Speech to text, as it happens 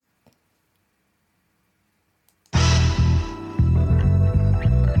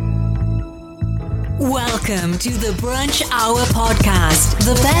Welcome to the Brunch Hour Podcast,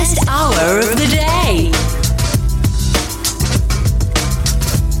 the best hour of the day.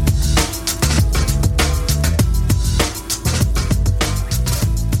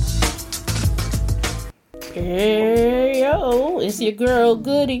 Hey, yo, it's your girl,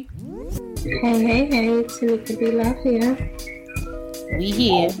 Goody. Hey, Tanika B. Love here. We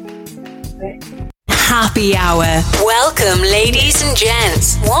here. Happy Hour. Welcome, ladies and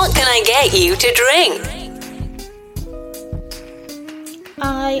gents. What can I get you to drink?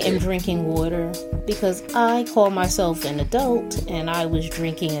 I am drinking water because I call myself an adult and I was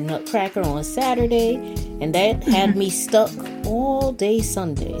drinking a nutcracker on Saturday and that had me stuck all day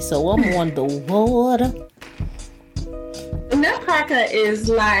Sunday. So I'm on the water. Nutcracker is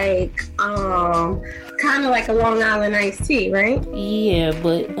like, kind of like a Long Island iced tea, right? Yeah,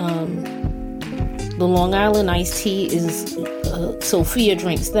 but, the Long Island iced tea is, Sophia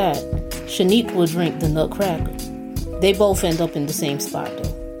drinks that. Shanique will drink the nutcracker. They both end up in the same spot,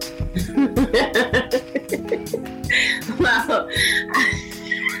 though. Well,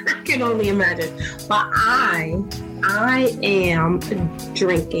 I can only imagine. But I am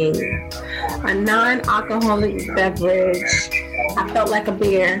drinking a non-alcoholic beverage. I felt like a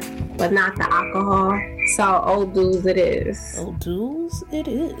beer, but not the alcohol. So, Old Dudes it is. Old Dudes it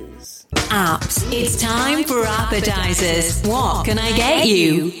is. Apps. It's time for appetizers. What can I get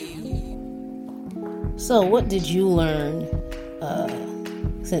you? So, what did you learn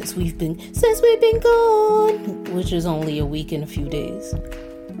since we've been gone, which is only a week and a few days?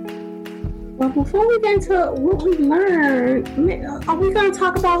 Well, before we get into what we learned, are we going to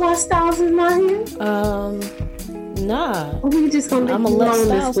talk about why Styles is not here? Nah. Or we just going to I'm gonna let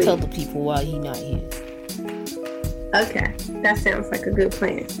Styles tell the people why he not here. Okay, that sounds like a good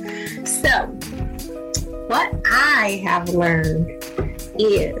plan. So, what I have learned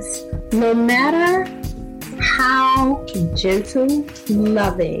is no matter how gentle,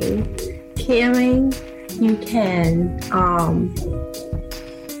 loving, caring you can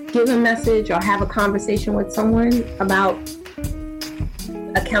give a message or have a conversation with someone about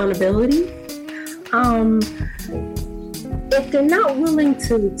accountability, if they're not willing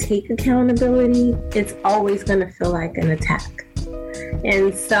to take accountability, it's always going to feel like an attack.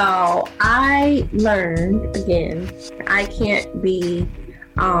 And so I learned, again, I can't be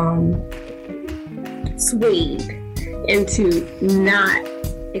swayed into not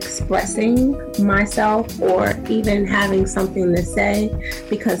expressing myself or even having something to say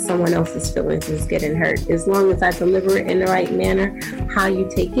because someone else's feelings is getting hurt. As long as I deliver it in the right manner, how you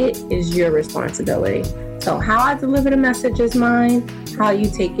take it is your responsibility. So how I deliver the message is mine. How you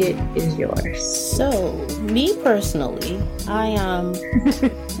take it is yours. So me personally, I've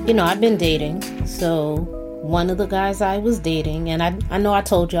been dating. So one of the guys I was dating, and I know I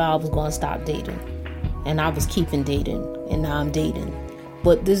told y'all I was going to stop dating, and I was keeping dating, and now I'm dating.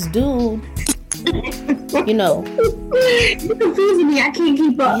 But this dude, you're confusing me. I can't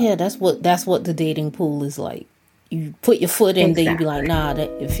keep up. Yeah, that's what the dating pool is like. You put your foot in there, you be like, nah,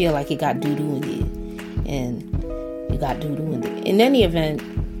 it feel like it got doo-doo in there. And you got doo-doo in there. In any event,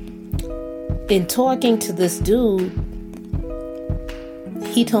 in talking to this dude,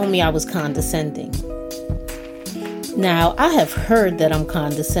 he told me I was condescending. Now, I have heard that I'm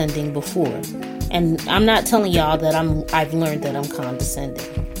condescending before. And I'm not telling y'all that I've learned that I'm condescending.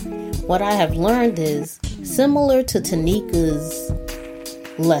 What I have learned is, similar to Tanika's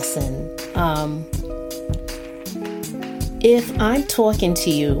lesson, if I'm talking to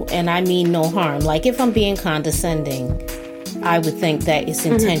you and I mean no harm, like if I'm being condescending, I would think that it's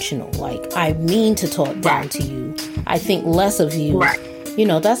intentional. Like I mean to talk down to you. I think less of you. Right.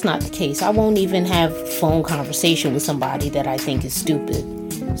 That's not the case. I won't even have phone conversation with somebody that I think is stupid.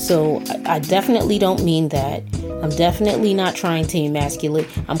 So I definitely don't mean that. I'm definitely not trying to emasculate.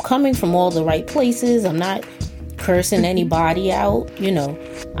 I'm coming from all the right places. I'm not cursing anybody out.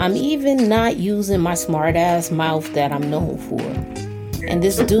 I'm even not using my smart ass mouth that I'm known for. And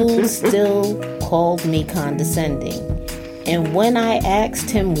this dude still called me condescending. And when I asked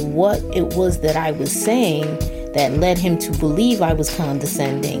him what it was that I was saying that led him to believe I was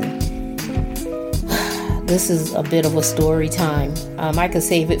condescending, this is a bit of a story time. I could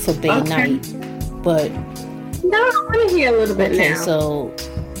save it for Bay Night, but no, I want to hear a little bit now. So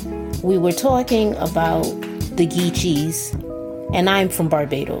we were talking about the Geechees, and I'm from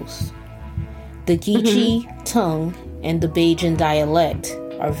Barbados. The Geechee tongue and the Bajan dialect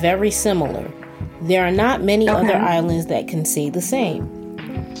are very similar. There are not many other islands that can say the same.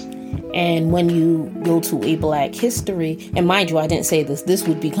 And when you go to a Black history, and mind you, I didn't say this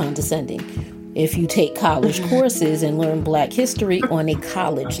would be condescending. if you take college courses and learn Black history on a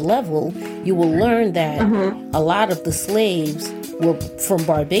college level, you will learn that a lot of the slaves from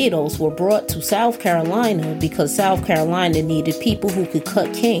Barbados were brought to South Carolina because South Carolina needed people who could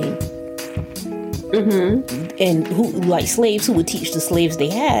cut cane. And who, like slaves who would teach the slaves they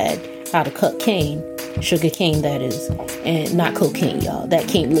had how to cut cane, sugar cane that is, and not cocaine, y'all. That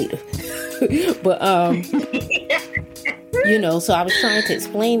came later. But you know, so I was trying to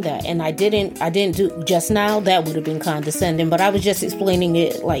explain that, and I didn't do just now. That would have been condescending, but I was just explaining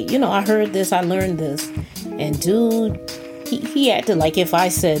it like, you know, I heard this, I learned this, and dude, he acted like if I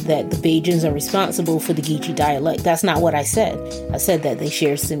said that the Bajans are responsible for the Geechee dialect. That's not what I said. I said that they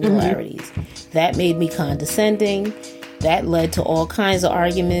share similarities. That made me condescending. That led to all kinds of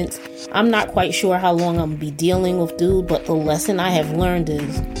arguments. I'm not quite sure how long I'm going to be dealing with dude, but the lesson I have learned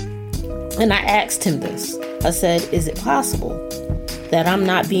is, and I asked him this, I said, is it possible that I'm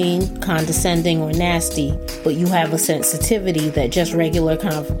not being condescending or nasty, but you have a sensitivity that just regular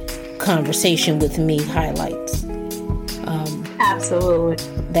conversation with me highlights? Absolutely.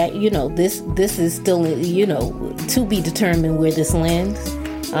 That, you know, this is still, you know, to be determined where this lands.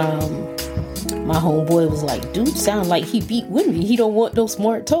 My homeboy was like, dude, sound like he beat with me. He don't want no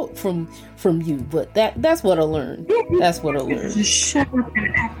smart talk from you. But that's what I learned. That's what I learned. Just shut up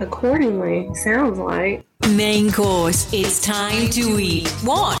and act accordingly, sounds like. Main course, it's time to eat.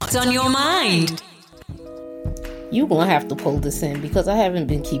 What's on your mind? You gonna have to pull this in because I haven't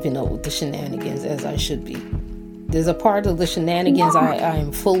been keeping up with the shenanigans as I should be. There's a part of the shenanigans I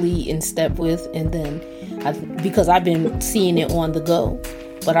am fully in step with, and then because I've been seeing it on the go.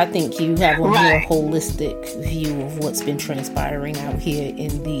 But I think you have a more holistic view of what's been transpiring out here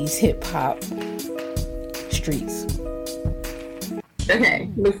in these hip hop streets. Okay,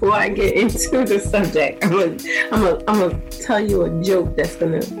 before I get into the subject, I'm gonna tell you a joke that's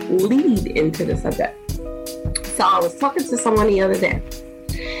gonna lead into the subject. So I was talking to someone the other day,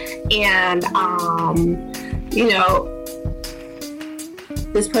 and you know,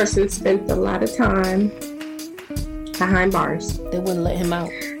 this person spent a lot of time behind bars. They wouldn't let him out.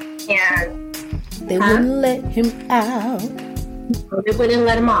 And they wouldn't let him out. They wouldn't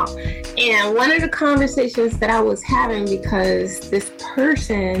let him out. And one of the conversations that I was having, because this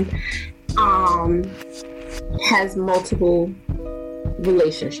person has multiple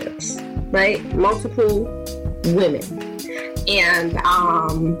relationships, right? Multiple women. And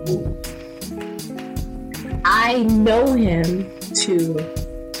I know him to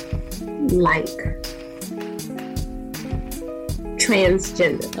like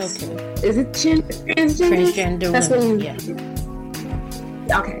transgenders. Okay. Is it transgender? Transgender That's women, yeah.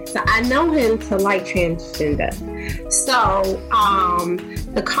 Okay, so I know him to like transgender. So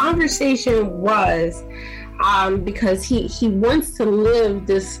the conversation was because he wants to live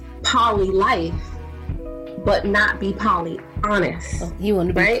this poly life, but not be poly honest. Oh, he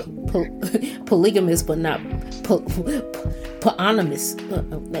want to be polygamous, but not polyamorous.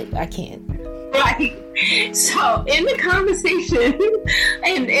 Like, I can't. Right. So in the conversation,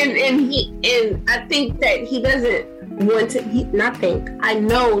 and I think that he doesn't want to. I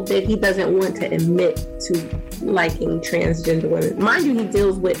know that he doesn't want to admit to liking transgender women. Mind you, he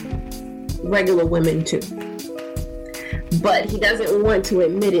deals with regular women too, but he doesn't want to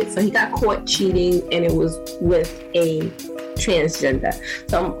admit it. So he got caught cheating, and it was with a transgender.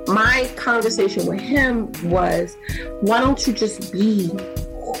 So my conversation with him was, why don't you just be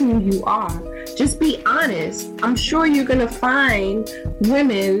who you are? Just be honest. I'm sure you're going to find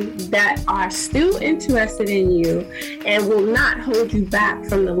women that are still interested in you and will not hold you back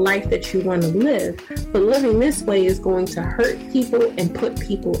from the life that you want to live. But living this way is going to hurt people and put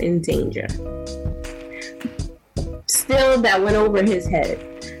people in danger. Still, that went over his head.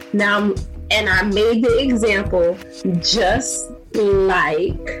 Now, and I made the example just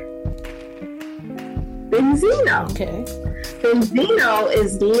like Benzino. Okay. Benzino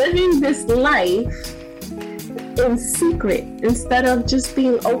is living this life in secret instead of just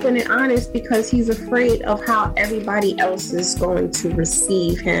being open and honest because he's afraid of how everybody else is going to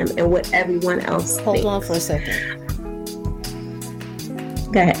receive him and what everyone else thinks. Hold on for a second.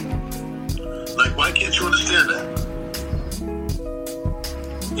 Go ahead. Like, why can't you understand that?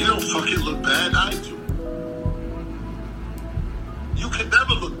 You don't fucking look bad, I do. You can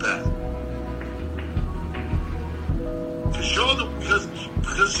never look bad.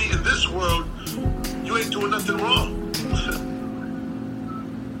 Because see, in this world, you ain't doing nothing wrong.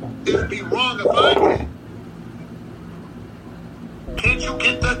 It'd be wrong if I did. Can't you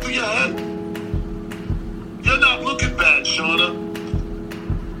get that through your head? You're not looking bad, Shauna.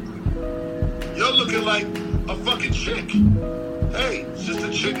 You're looking like a fucking chick. Hey, it's just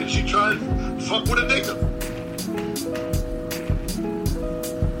a chick and she trying to fuck with a nigga.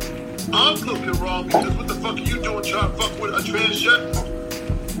 I'm looking wrong because what the fuck are you doing trying to fuck with a transgender?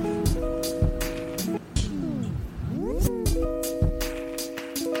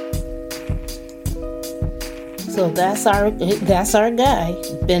 So that's our guy,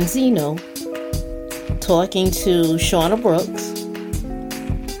 Benzino, talking to Shauna Brooks,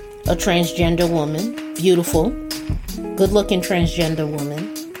 a transgender woman, beautiful, good-looking transgender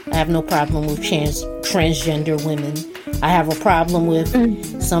woman. I have no problem with transgender women. I have a problem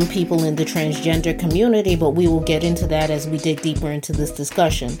with some people in the transgender community, but we will get into that as we dig deeper into this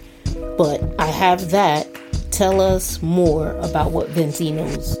discussion. But I have that. Tell us more about what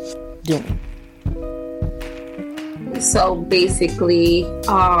Benzino's doing. So basically,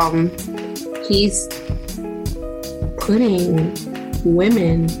 he's putting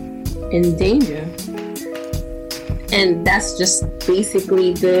women in danger. And that's just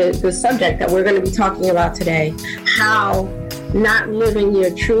basically the subject that we're going to be talking about today. How not living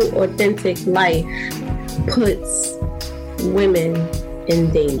your true, authentic life puts women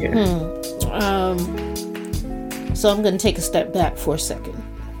in danger. So I'm going to take a step back for a second.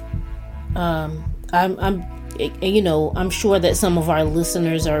 I'm sure that some of our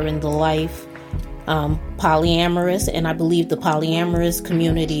listeners are in the life polyamorous, and I believe the polyamorous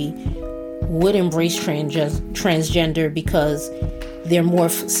community would embrace transgender because they're more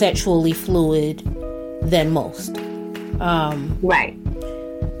sexually fluid than most. Right.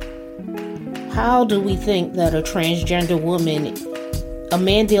 How do we think that a transgender woman, a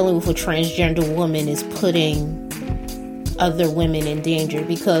man dealing with a transgender woman, is putting other women in danger?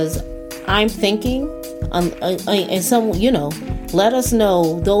 Because I'm thinking, and some, let us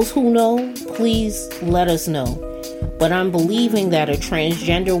know. Those who know, please let us know. But I'm believing that a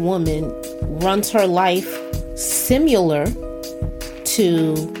transgender woman runs her life similar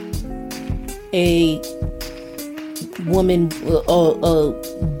to a woman, a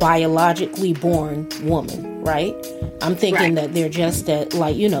biologically born woman, right? I'm thinking that they're just that,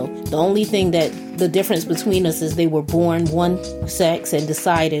 the only thing that the difference between us is they were born one sex and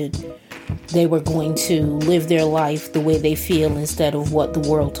decided they were going to live their life the way they feel instead of what the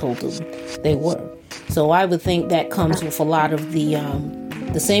world told them they were. So I would think that comes with a lot of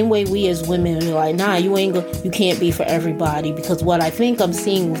the same way we as women are like, nah, you can't be for everybody. Because what I think I'm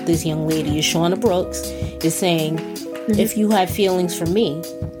seeing with this young lady is Shauna Brooks is saying, if you have feelings for me,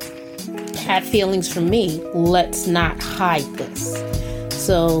 let's not hide this.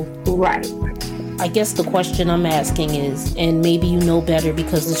 So, right. I guess the question I'm asking is, and maybe you know better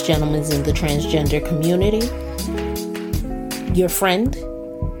because this gentleman's in the transgender community, your friend,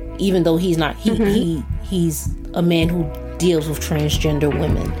 even though he's not, he's a man who deals with transgender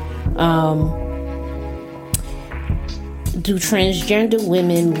women. Do transgender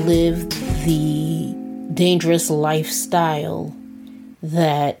women live the dangerous lifestyle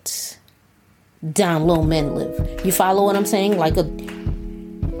that down low men live? You follow what I'm saying? I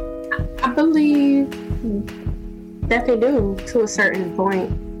believe that they do to a certain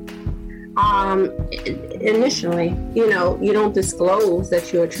point. Initially, you don't disclose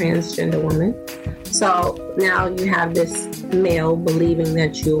that you're a transgender woman. So now you have this male believing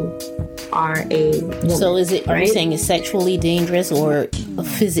that you are a woman. So are you saying it's sexually dangerous or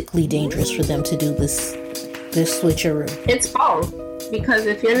physically dangerous for them to do this switcheroo? It's both. Because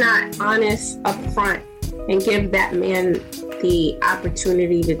if you're not honest up front and give that man the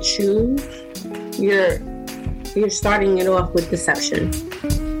opportunity to choose, you're starting it off with deception.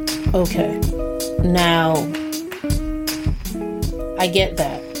 Okay. Now, I get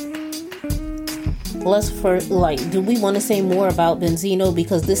that. Do we want to say more about Benzino?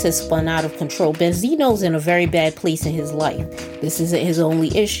 Because this has spun out of control. Benzino's in a very bad place in his life. This isn't his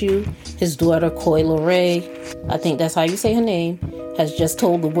only issue. His daughter, Coi Leray, I think that's how you say her name, has just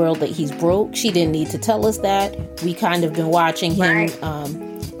told the world that he's broke. She didn't need to tell us that. We kind of been watching him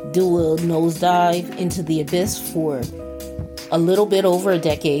do a nosedive into the abyss for a little bit over a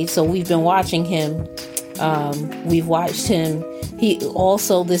decade. So we've been watching him. We've watched him. He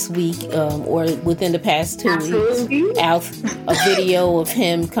also this week, or within the past 2 weeks, a video of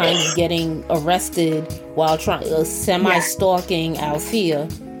him kind of getting arrested while semi-stalking Althea,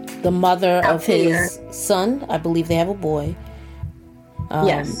 the mother of his son. I believe they have a boy.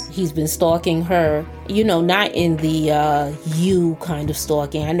 Yes. He's been stalking her, not in the You kind of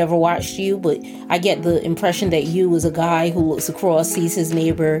stalking. I never watched You, but I get the impression that You is a guy who looks across, sees his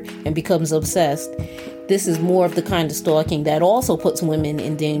neighbor, and becomes obsessed. This is more of the kind of stalking that also puts women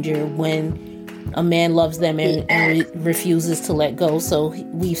in danger when a man loves them and refuses to let go. So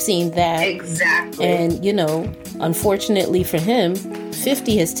we've seen that. Exactly. And, you know, unfortunately for him,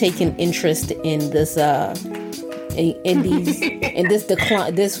 50 has taken interest in this, in this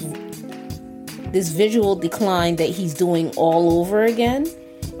decline, this visual decline that he's doing all over again.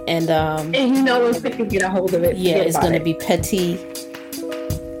 And you know, when 50 get a hold of it, yeah, it's going to be petty.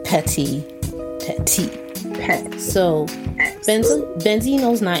 So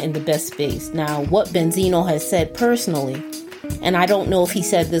Benzino's not in the best space. Now, what Benzino has said personally, and I don't know if he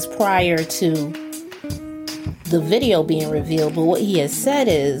said this prior to the video being revealed, but what he has said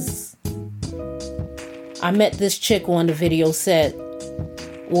is, I met this chick on the video set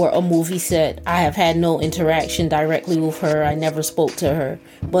or a movie set. I have had no interaction directly with her. I never spoke to her.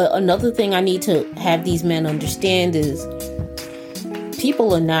 But another thing I need to have these men understand is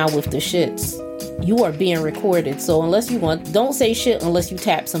people are now with the shits. You are being recorded. So unless you want, don't say shit unless you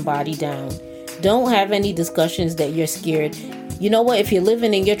tap somebody down. Don't have any discussions that you're scared. You know what? If you're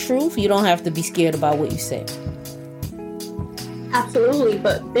living in your truth, you don't have to be scared about what you say. Absolutely.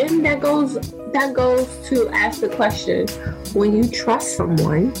 But then that goes to ask the question, when you trust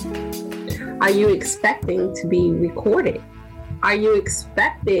someone, are you expecting to be recorded? Are you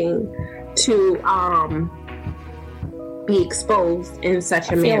expecting to be exposed in such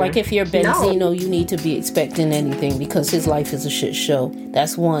a manner? I feel like if you're Benzino, you need to be expecting anything because his life is a shit show.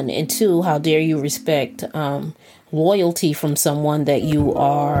 That's one. And two, how dare you respect loyalty from someone that you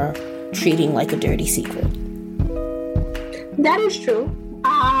are treating like a dirty secret? That is true.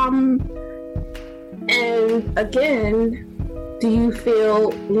 And again, do you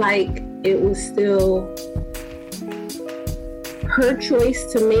feel like it was still her choice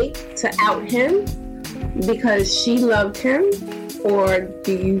to make to out him because she loved him? Or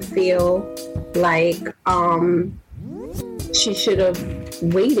do you feel like she should have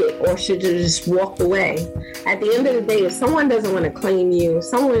waited or should have just walked away? At the end of the day, if someone doesn't want to claim you, if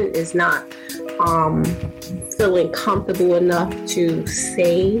someone is not feeling comfortable enough to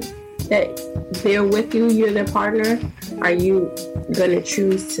say that they're with you, you're their partner, are you going to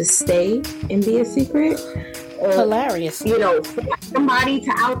choose to stay and be a secret? Or, hilarious. You know, for somebody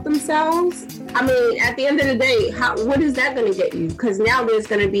to out themselves? I mean, at the end of the day, what is that going to get you? Because now there's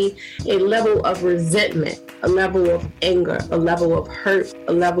going to be a level of resentment, a level of anger, a level of hurt,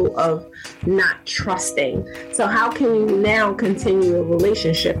 a level of not trusting. So how can you now continue a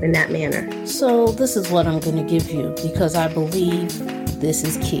relationship in that manner? So this is what I'm going to give you because I believe this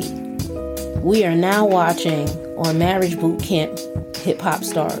is key. We are now watching on Marriage Boot Camp hip-hop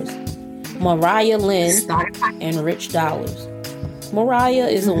stars, Mariah Lynn and Rich Dollars. Mariah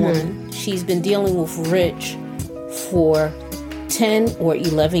is a woman. She's been dealing with Rich for 10 or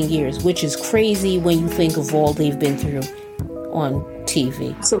 11 years, which is crazy when you think of all they've been through on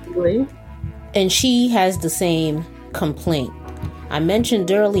TV. Absolutely. And she has the same complaint. I mentioned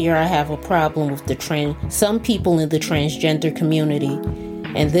earlier I have a problem with some people in the transgender community,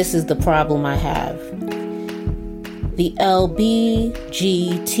 and this is the problem I have. The LGBTQ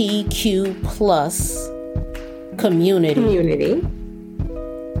plus community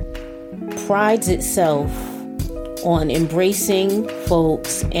prides itself on embracing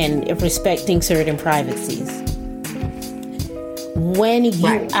folks and respecting certain privacies. When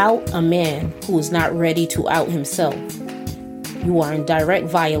you out a man who is not ready to out himself, you are in direct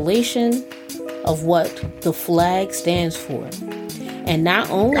violation of what the flag stands for. And not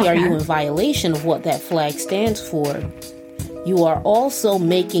only are you in violation of what that flag stands for, you are also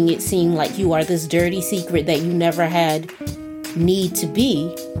making it seem like you are this dirty secret that you never had need to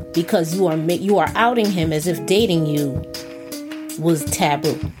be, because you are outing him as if dating you was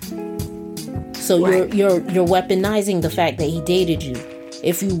taboo. So you're weaponizing the fact that he dated you.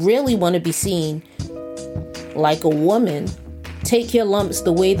 If you really want to be seen like a woman, take your lumps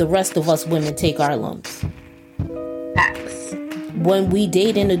the way the rest of us women take our lumps. Facts. When we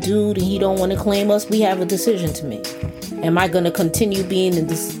dating a dude and he don't want to claim us, we have a decision to make. Am I going to continue being in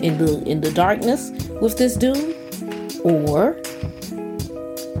the darkness with this dude, or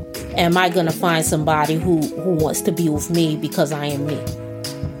am I going to find somebody who wants to be with me because I am me?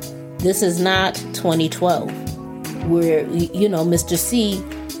 This is not 2012 where, you know, Mr. C,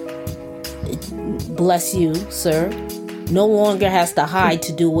 bless you, sir, no longer has to hide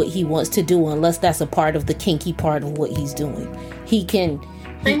to do what he wants to do unless that's a part of the kinky part of what he's doing.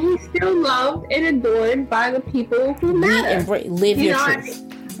 And he's still loved and adored by the people who matter. Live your truth.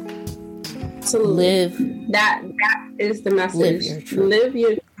 Absolutely. That is the message. Live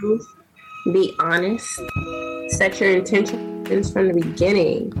your truth. Be honest. Set your intentions from the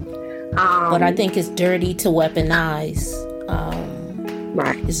beginning. But I think it's dirty to weaponize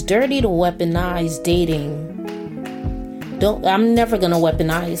Right. It's dirty to weaponize dating. I'm never gonna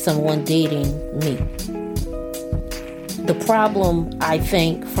weaponize someone dating me. The problem, I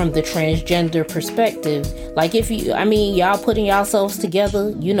think, from the transgender perspective, like y'all putting yourselves together,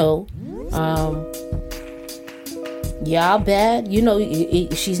 y'all bad,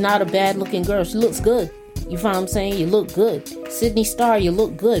 she's not a bad looking girl. She looks good. You find what I'm saying? You look good. Sydney Starr, you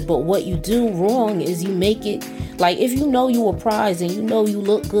look good. But what you do wrong is you make it, like, if you know you a prize and you know you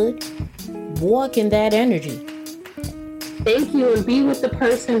look good, walk in that energy. Thank you, and be with the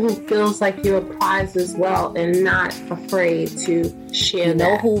person who feels like you're a prize as well, and not afraid to share. You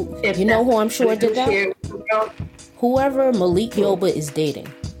know who I'm sure did that? Whoever Malik Yoba is dating,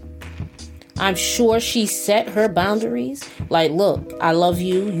 I'm sure she set her boundaries. Like, look, I love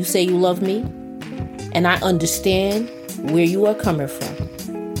you. You say you love me, and I understand where you are coming from.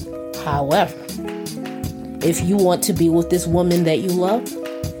 However, if you want to be with this woman that you love,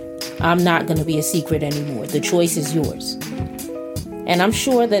 I'm not going to be a secret anymore. The choice is yours. And I'm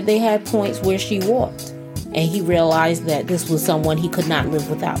sure that they had points where she walked and he realized that this was someone he could not live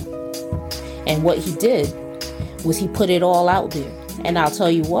without. And what he did was he put it all out there. And I'll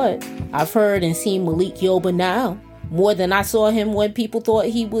tell you what, I've heard and seen Malik Yoba now more than I saw him when people thought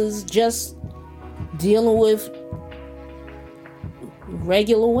he was just dealing with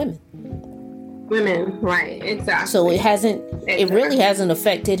regular women. Right, exactly. So it really hasn't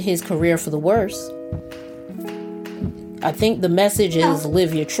affected his career for the worse. I think the message is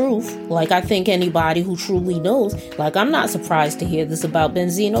live your truth. Like, I think anybody who truly knows, like, I'm not surprised to hear this about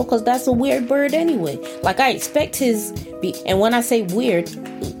Benzino, because that's a weird bird anyway. Like, I expect and when I say weird,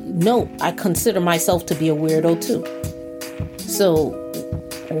 no, I consider myself to be a weirdo too. So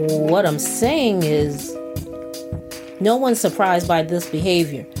what I'm saying is, no one's surprised by this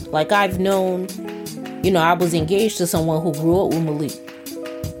behavior. Like, I've known, I was engaged to someone who grew up with Malik.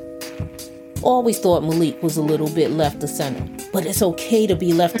 Always thought Malik was a little bit left of center. But it's okay to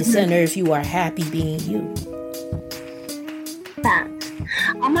be left of center if you are happy being you. Fact.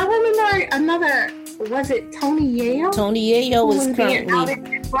 I remember another, was it Tony Yayo? Tony Yayo is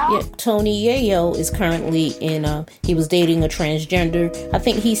Tony Yayo is currently in, he was dating a transgender. I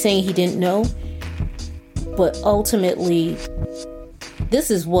think he's saying he didn't know. But ultimately, this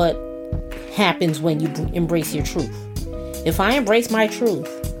is what happens when you embrace your truth. If I embrace my truth,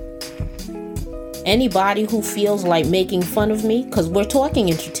 anybody who feels like making fun of me, because we're talking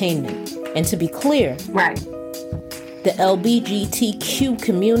entertainment, and to be clear, right, the LGBTQ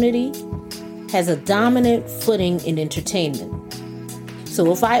community has a dominant footing in entertainment.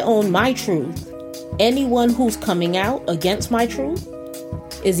 So if I own my truth, anyone who's coming out against my truth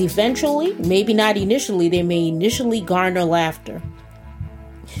is eventually, maybe not initially, they may initially garner laughter,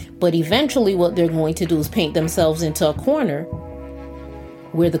 but eventually what they're going to do is paint themselves into a corner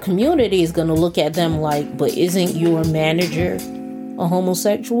where the community is going to look at them like, but isn't your manager a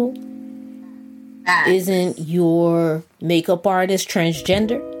homosexual? Isn't your makeup artist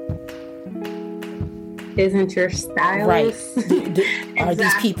transgender? Isn't your stylist? Right. Are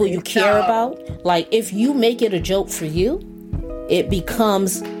these people you care about? Like, if you make it a joke for you, it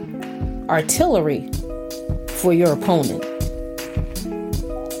becomes artillery for your opponent.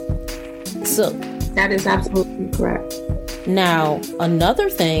 So that is absolutely correct. Now, another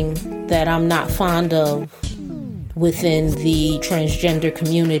thing that I'm not fond of within the transgender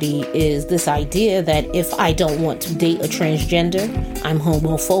community is this idea that if I don't want to date a transgender, I'm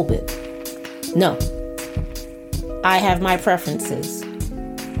homophobic. No. I have my preferences.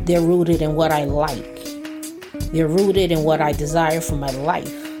 They're rooted in what I like. They're rooted in what I desire for my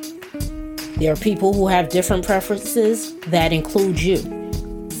life. There are people who have different preferences. That includes you.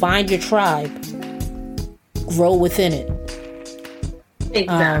 Find your tribe. Grow within it.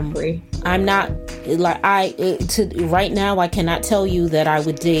 Exactly. I'm not like right now. I cannot tell you that I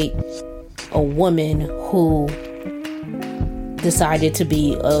would date a woman who decided to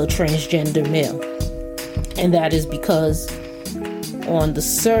be a transgender male, and that is because on the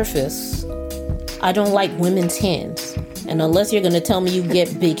surface, I don't like women's hands, and unless you're going to tell me you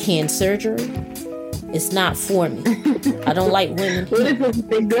get big hand surgery, it's not for me. I don't like women. What if it's a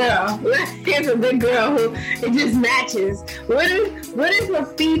big girl? Here's a big girl who it just matches. What if her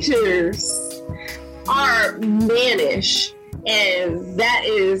features are mannish and that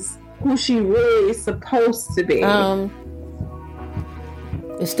is who she really is supposed to be?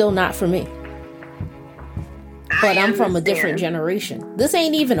 It's still not for me. But I'm from a different generation. This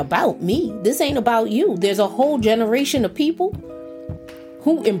ain't even about me. This ain't about you. There's a whole generation of people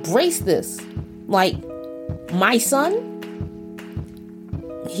who embrace this. Like, my son,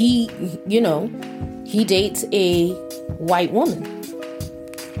 he dates a white woman.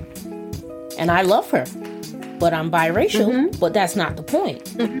 and I love her, but I'm biracial, but that's not the point.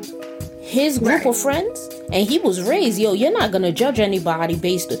 His group of friends, and he was raised, you're not going to judge anybody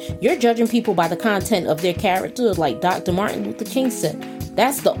you're judging people by the content of their character, like Dr. Martin Luther King said.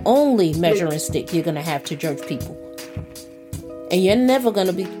 That's the only measuring stick you're going to have to judge people. And you're never going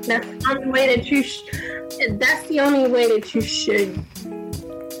to be... That's the only way that you should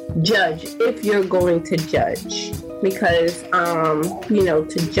judge, if you're going to judge. Because,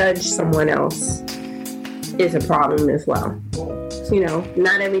 to judge someone else is a problem as well.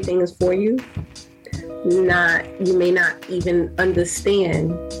 Not everything is for you. You may not even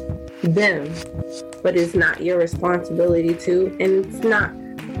understand them, but it's not your responsibility to, and it's not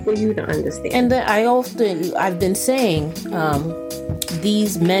for you to understand. And I've been saying,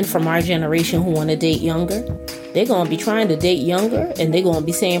 these men from our generation who want to date younger, they're going to be trying to date younger, and they're going to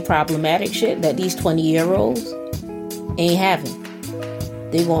be saying problematic shit that these 20-year-olds ain't having.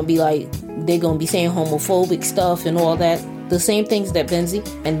 They're going to be saying homophobic stuff and all that. The same things that Benzie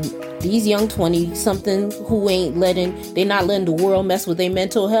and these young 20-something who they're not letting the world mess with their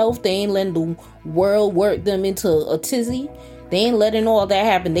mental health. They ain't letting the world work them into a tizzy. They ain't letting all that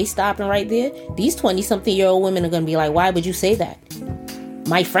happen. They stopping right there. These 20-something-year-old women are going to be like, why would you say that?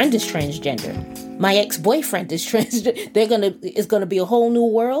 My friend is transgender. My ex-boyfriend is transgender. It's going to be a whole new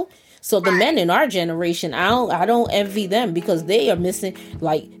world. So the men in our generation, I don't envy them, because they are missing,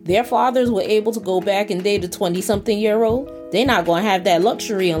 like, their fathers were able to go back and date a 20-something-year-old. They're not going to have that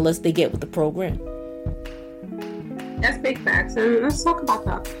luxury unless they get with the program. That's big facts. And let's talk about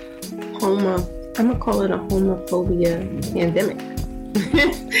the I'm going to call it a homophobia pandemic.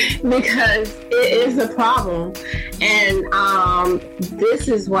 Because it is a problem. And this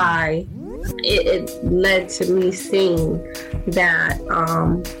is why it led to me seeing that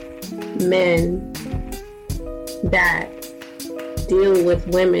men that deal with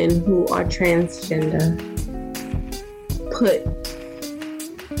women who are transgender put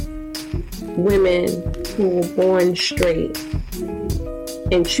women who were born straight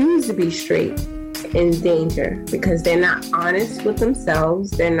and choose to be straight in danger, because they're not honest with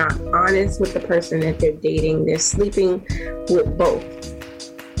themselves. They're not honest with the person that they're dating. They're sleeping with both.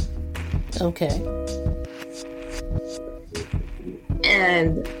 Okay.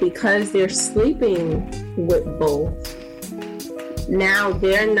 And because they're sleeping with both, now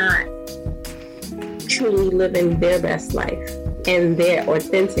they're not truly living their best life and their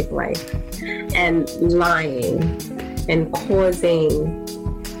authentic life, and lying and causing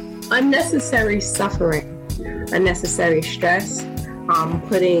unnecessary suffering, unnecessary stress,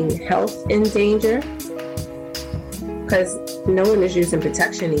 putting health in danger, because no one is using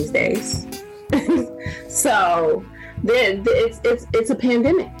protection these days. So it's a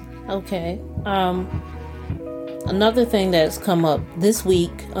pandemic. Okay. Another thing that's come up this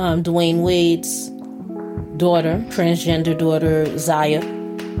week, Dwayne Wade's daughter, transgender daughter, Zaya.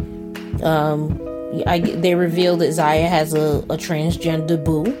 They revealed that Zaya has a transgender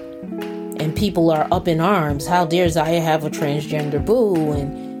boo, and people are up in arms. How dare Zaya have a transgender boo?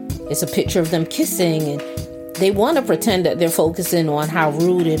 And it's a picture of them kissing, and they want to pretend that they're focusing on how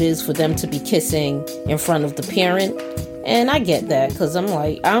rude it is for them to be kissing in front of the parent. And I get that, because I'm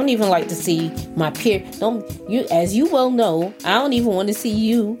like, I don't even like to see my peer. As you well know, I don't even want to see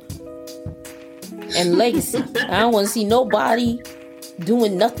you and Legacy. I don't want to see nobody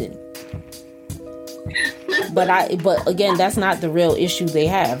doing nothing. But again, that's not the real issue they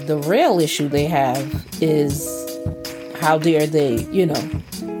have. The real issue they have is, how dare they,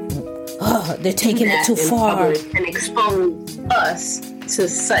 they're taking it too far and expose us to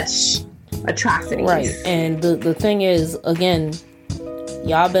such atrocities. Right. And the thing is, again,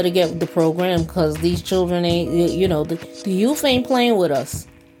 y'all better get with the program, because these children ain't, the youth ain't playing with us.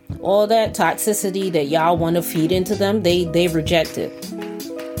 All that toxicity that y'all want to feed into them, they reject it.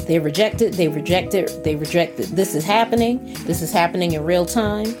 They reject it. This is happening. This is happening in real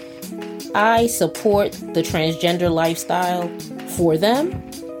time. I support the transgender lifestyle for them.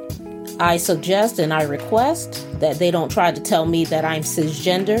 I suggest and I request that they don't try to tell me that I'm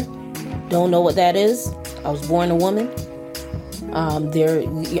cisgender. Don't know what that is. I was born a woman.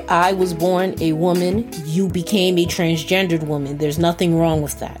 I was born a woman. You became a transgendered woman. There's nothing wrong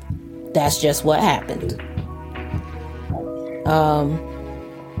with that. That's just what happened.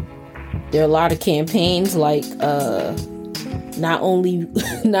 There are a lot of campaigns like not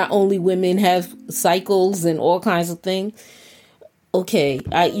only women have cycles and all kinds of things. Okay,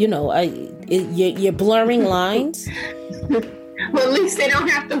 you're blurring lines. Well, at least they don't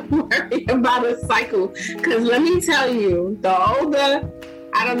have to worry about a cycle. Because let me tell you, the older,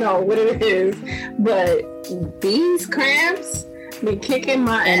 I don't know what it is, but these cramps, Be kicking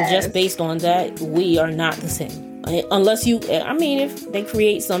my and ass. just based on that, we are not the same. Unless you, I mean, if they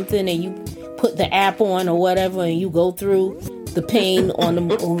create something and you put the app on or whatever, and you go through the pain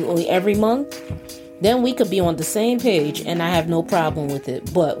on every month, then we could be on the same page, and I have no problem with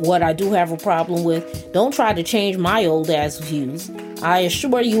it. But what I do have a problem with, don't try to change my old ass views. I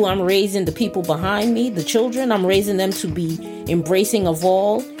assure you, I'm raising the people behind me, the children. I'm raising them to be embracing of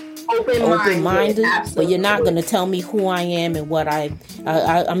all, open-minded. But you're not going to tell me who I am and what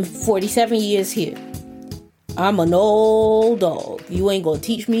I'm 47 years here. I'm an old dog. You ain't going to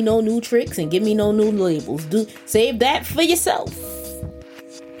teach me no new tricks and give me no new labels. Save that for yourself.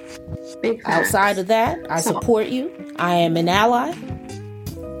 Outside of that, I support you. I am an ally.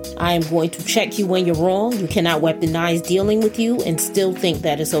 I am going to check you when you're wrong. You cannot weaponize dealing with you and still think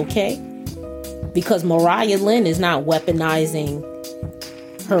that it's okay. Because Mariah Lynn is not weaponizing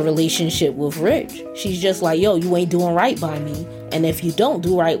her relationship with Rich. She's just like, yo, you ain't doing right by me. And if you don't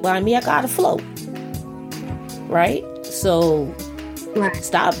do right by me, I gotta float. Right? So,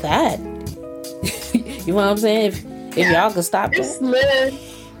 stop that. You know what I'm saying? If y'all can stop just that. Live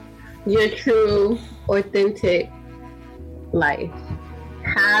your true, authentic life.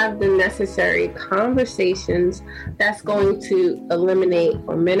 Have the necessary conversations that's going to eliminate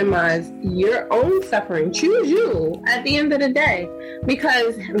or minimize your own suffering. Choose you at the end of the day,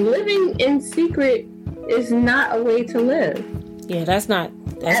 because living in secret is not a way to live. Yeah, that's not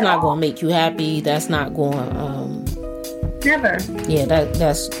going to make you happy. That's not going never. Yeah,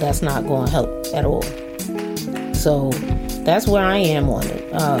 that's not going to help at all. So that's where I am on it.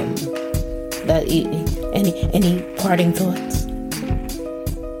 Any parting thoughts?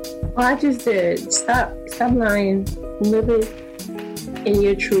 Well, I just did. Stop lying. Living in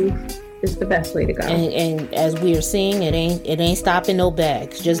your truth is the best way to go. And as we are seeing, it ain't stopping no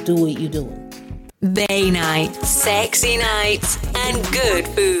bags. Just do what you doing. Bay night, sexy nights, and good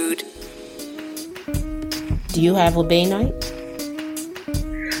food. Do you have a bay night?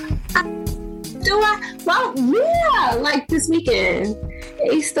 Do I? Well, yeah. Like this weekend,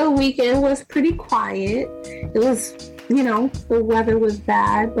 Easter weekend was pretty quiet. It was, the weather was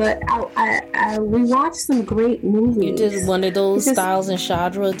bad, but we watched some great movies. You did one of those Styles and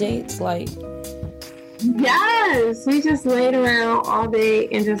Shadra dates, like. Yes, we just laid around all day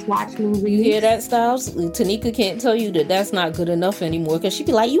and just watched movies. You hear that, Styles? Tanika can't tell you that that's not good enough anymore, because she'd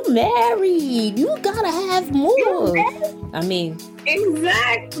be like, you married, you gotta have more. I mean,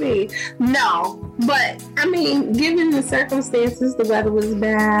 exactly. No, but I mean, given the circumstances, the weather was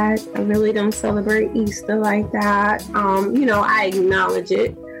bad. I really don't celebrate Easter like that. I acknowledge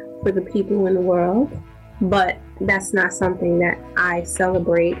it for the people in the world, but that's not something that I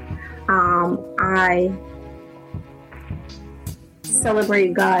celebrate. I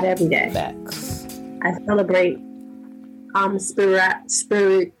celebrate God every day. Facts. I celebrate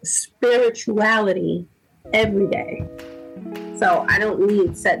spirituality every day. So I don't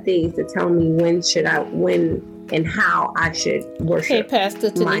need set days to tell me when and how I should worship. Hey, Pastor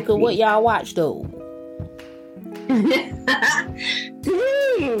Tanika, what y'all watch though?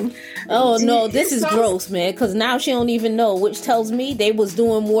 Oh no, this is gross, man, because now she don't even know, which tells me they was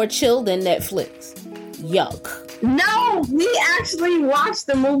doing more chill than Netflix. Yuck. No, we actually watched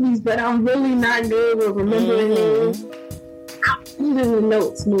the movies, but I'm really not good with remembering names. I'll put it in the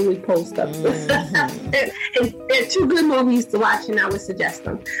notes when we post up. They're two good movies to watch, and I would suggest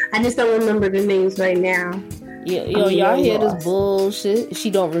them. I just don't remember the names right now. Yeah, y'all hear this bullshit?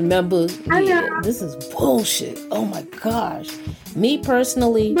 She don't remember. Yeah, this is bullshit. Oh my gosh. Me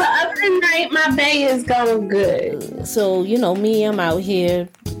personally. But other than that, my bay is going good. So, me, I'm out here.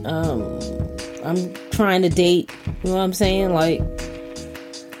 I'm trying to date. You know what I'm saying? Like,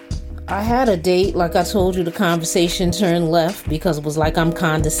 I had a date. Like I told you, the conversation turned left because it was like I'm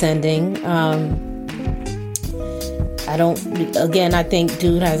condescending. I think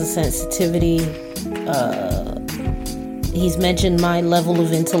dude has a sensitivity. He's mentioned my level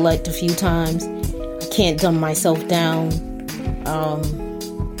of intellect a few times. I can't dumb myself down.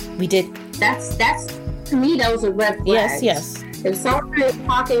 We did. That's to me, those are red flags. Yes. If someone is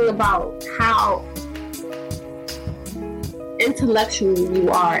talking about how intellectual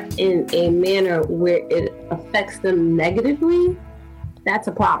you are in a manner where it affects them negatively, that's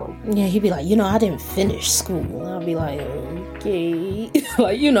a problem. Yeah, he'd be like, I didn't finish school. I'll be like, okay.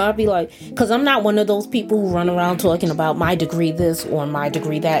 I'd be like, because I'm not one of those people who run around talking about my degree this or my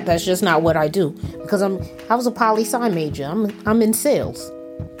degree that. That's just not what I do. Because I was a poli-sci major. I'm in sales.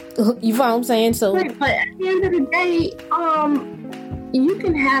 You know what I'm saying? So, right, but at the end of the day, you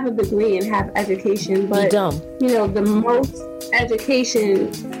can have a degree and have education, but the most education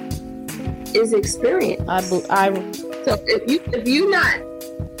is experience. So if you're not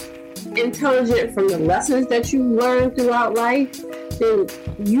intelligent from the lessons that you learned throughout life, then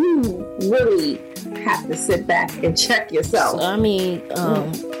you really have to sit back and check yourself. I mean,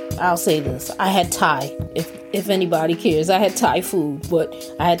 I'll say this. I had Thai, if anybody cares. I had Thai food, but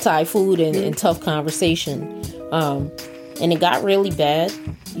I had Thai food and tough conversation. And it got really bad.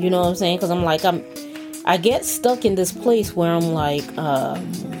 You know what I'm saying? Because I'm like, I get stuck in this place where I'm like,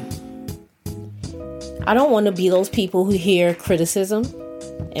 I don't want to be those people who hear criticism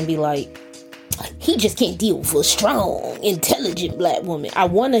and be like, he just can't deal with a strong, intelligent black woman. I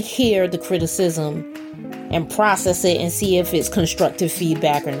want to hear the criticism and process it and see if it's constructive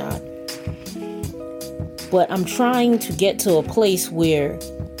feedback or not. But I'm trying to get to a place where,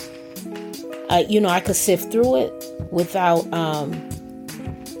 I could sift through it without, I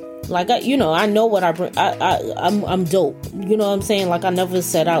know what I bring. I'm dope. You know what I'm saying? Like, I never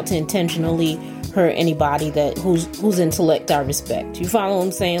set out to intentionally hurt anybody whose intellect I respect. You follow what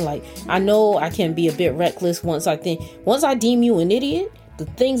I'm saying? Like, I know I can be a bit reckless once I deem you an idiot. The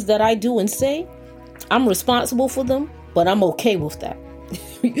things that I do and say, I'm responsible for them, but I'm okay with that.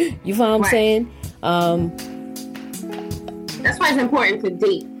 You follow what I'm saying? That's why it's important to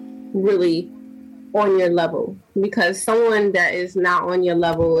date really on your level, because someone that is not on your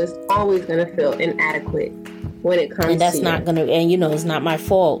level is always going to feel inadequate when it comes to and that's not going to, and it's not my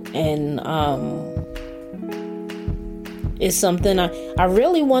fault. And it's something I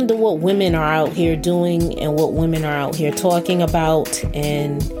really wonder what women are out here doing and what women are out here talking about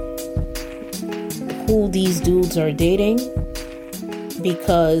and who these dudes are dating,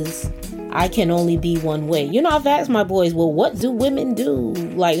 because I can only be one way. I've asked my boys, well, what do women do?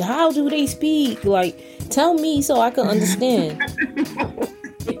 Like, how do they speak? Like, tell me so I can understand.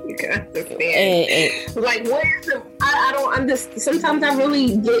 You can understand. Like, what is the... I don't understand. Sometimes I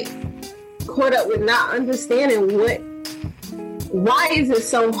really get caught up with not understanding why is it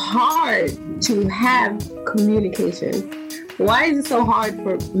so hard to have communication? Why is it so hard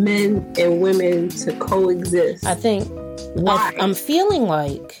for men and women to coexist? I think I'm feeling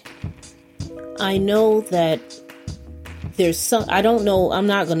like I know that there's some, I don't know, I'm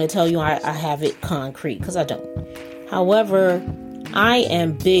not going to tell you I have it concrete, because I don't. However, I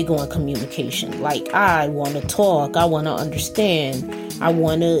am big on communication. Like, I want to talk, I want to understand, I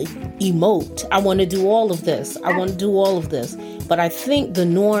want to emote, I want to do all of this. But I think the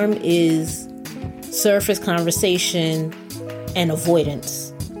norm is surface conversation and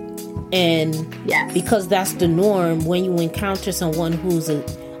avoidance. And because that's the norm, when you encounter someone who's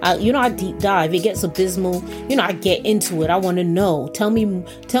I deep dive. It gets abysmal. I get into it. I want to know. Tell me.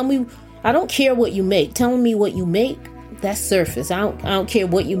 I don't care what you make. Telling me what you make, that's surface. I don't care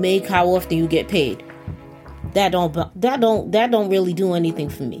what you make, how often you get paid. That don't really do anything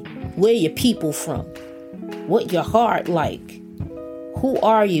for me. Where your people from? What your heart like? Who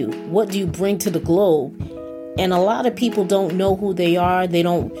are you? What do you bring to the globe? And a lot of people don't know who they are.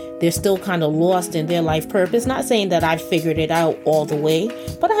 They're still kind of lost in their life purpose. Not saying that I figured it out all the way,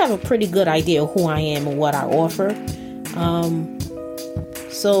 but I have a pretty good idea of who I am and what I offer.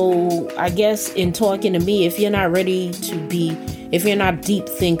 So I guess in talking to me, if you're not if you're not a deep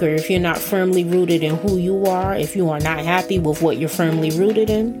thinker, if you're not firmly rooted in who you are, if you are not happy with what you're firmly rooted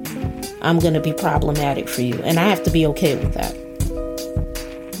in, I'm going to be problematic for you. And I have to be okay with that.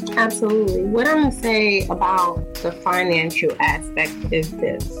 Absolutely. What I'm going to say about the financial aspect is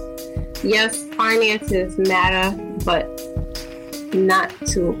this. Yes, finances matter, but not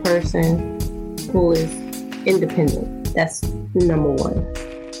to a person who is independent. That's number one.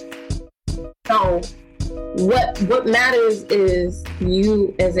 So what matters is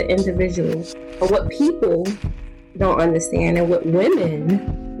you as an individual. But what people don't understand and what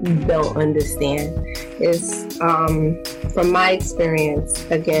women don't understand is, from my experience,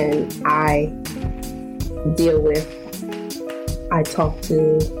 again, I talk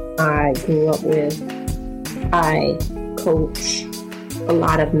to, I grew up with, I coach a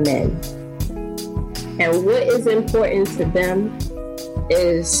lot of men. And what is important to them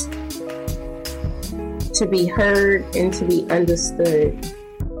is to be heard and to be understood,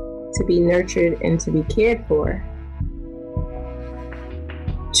 to be nurtured and to be cared for,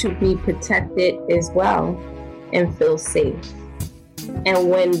 to be protected as well and feel safe. And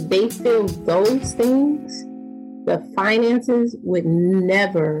when they feel those things, the finances would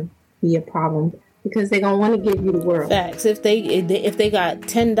never be a problem, because they're going to want to give you the world. Facts. If they got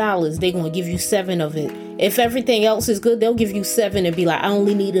 $10, they're going to give you 7 of it. If everything else is good, they'll give you 7 and be like, I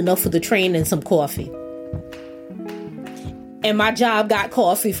only need enough for the train and some coffee. And my job got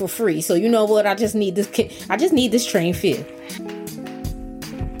coffee for free. So you know what? I just need this train fare.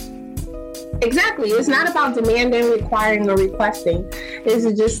 Exactly. It's not about demanding, requiring, or requesting. It's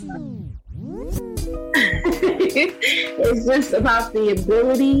just it's just about the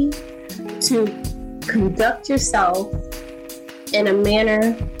ability to conduct yourself in a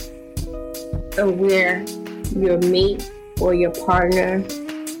manner where your mate or your partner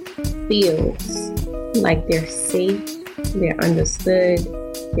feels like they're safe, they're understood,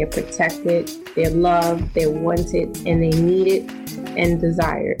 they're protected, they're loved, they're wanted, and they need it and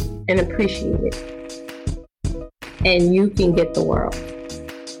desired and appreciated. And you can get the world.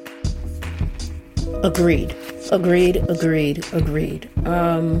 Agreed.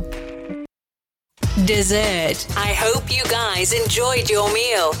 Dessert. I hope you guys enjoyed your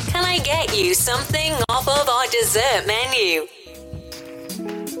meal. Can I get you something off of our dessert menu?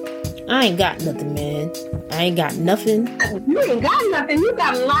 I ain't got nothing, man. I ain't got nothing. You ain't got nothing. You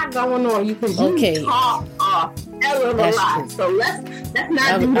got a lot going on. You talk a hell of a lot. True. So let's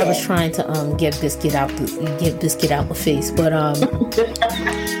not do that. I was trying to get Biscuit out my face, but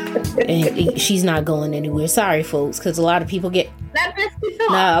and she's not going anywhere. Sorry, folks, because a lot of people get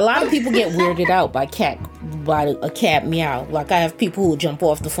weirded out by a cat meow. Like I have people who jump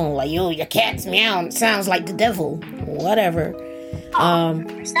off the phone like, "Yo, your cat's meowing. It sounds like the devil." Whatever.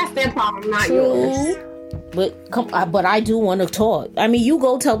 That's their problem, not yours. But I do want to talk. I mean, you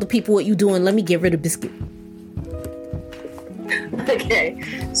go tell the people what you doing. Let me get rid of Biscuit. Okay,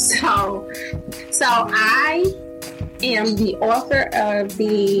 so I am the author of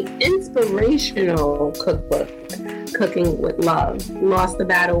the inspirational cookbook, Cooking with Love, Lost the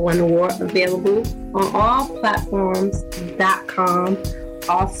Battle, Won the War, available on all platforms.com.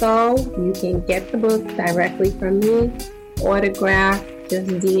 Also, you can get the book directly from me, autograph, just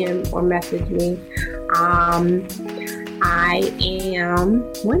DM or message me. I am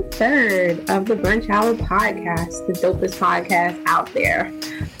 1/3 of the Brunch Hour podcast, the dopest podcast out there.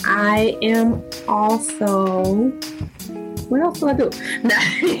 I am also... What else do I do?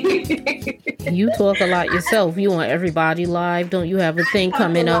 You talk a lot yourself. You on Everybody Live. Don't you have a thing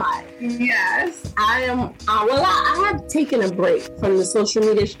coming up? Yes, I am. I have taken a break from the social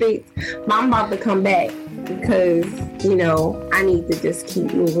media streets, but I'm about to come back because, I need to just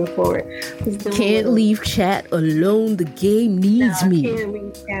keep moving forward. Can't leave chat alone. The game needs me. I can't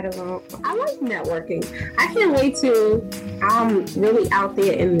leave chat alone. I like networking. I can't wait till I'm really out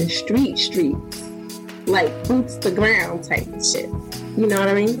there in the streets. Like boots to ground type of shit. You know what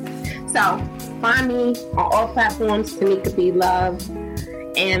I mean? So find me on all platforms, Tanika B. Love,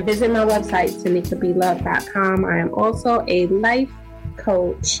 and visit my website, TanikaBLove.com. I am also a life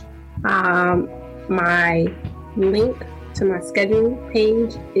coach. My link to my schedule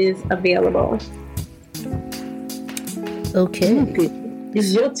page is available. Okay.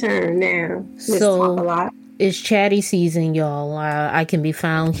 It's your turn now. Let's talk a lot. It's chatty season, y'all. I can be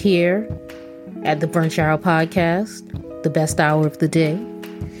found here at the Brunch Hour Podcast, the best hour of the day.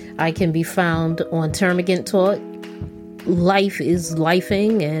 I can be found on Termagant Talk. Life is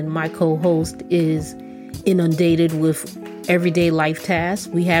lifing, and my co-host is inundated with everyday life tasks.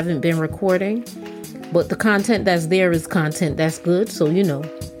 We haven't been recording, but the content that's there is content that's good. So, go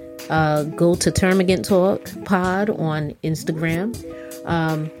to Termagant Talk Pod on Instagram.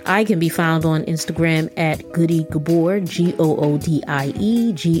 I can be found on Instagram at Goody Gabor, GOODIE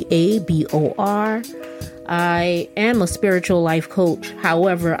GABOR. I am a spiritual life coach.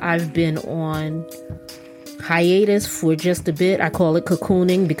 However, I've been on hiatus for just a bit. I call it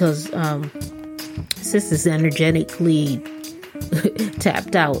cocooning because sis is energetically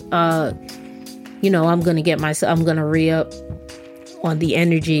tapped out. I'm gonna re-up on the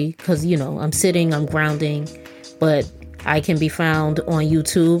energy because I'm sitting, I'm grounding, but I can be found on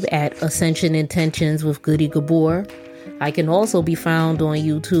YouTube at Ascension Intentions with Goody Gabor. I can also be found on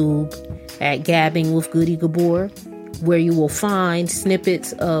YouTube at Gabbing with Goody Gabor, where you will find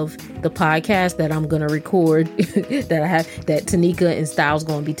snippets of the podcast that I'm going to record that Tanika and Styles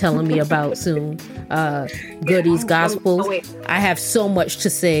going to be telling me about soon. Goody's Gospels. I have so much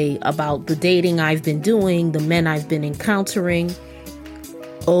to say about the dating I've been doing, the men I've been encountering.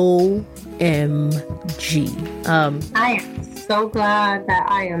 OMG. I am so glad that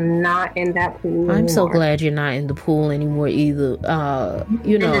I am not in that pool anymore. I'm so glad you're not in the pool anymore either. My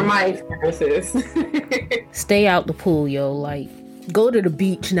experiences. Stay out the pool, yo. Like, go to the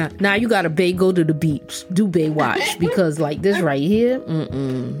beach now. Now you got to go to the beach. Do Baywatch because like this right here,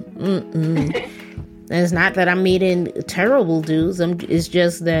 And it's not that I'm meeting terrible dudes. It's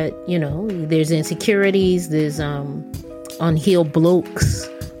just that, there's insecurities. There's unhealed blokes.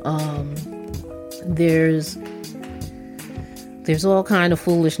 There's There's all kind of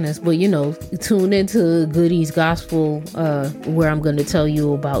foolishness, but you know, tune into Goodies Gospel, where I'm going to tell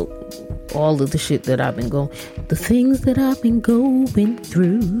you about all of the shit that I've been the things that I've been going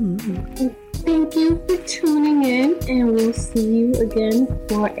through. Thank you for tuning in, and we'll see you again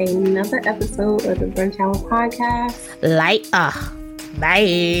for another episode of the Brunch Hour Podcast. Later.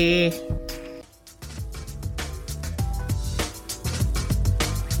 Bye.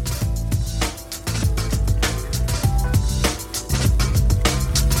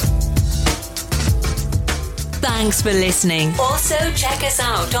 Thanks for listening. Also, check us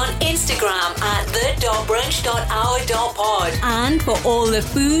out on Instagram at the.brunch.hour.pod. And for all the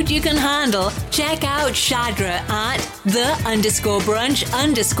food you can handle, check out Shadra at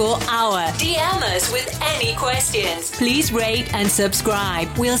the_brunch_hour. DM us with any questions. Please rate and subscribe.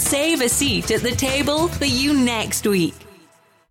 We'll save a seat at the table for you next week.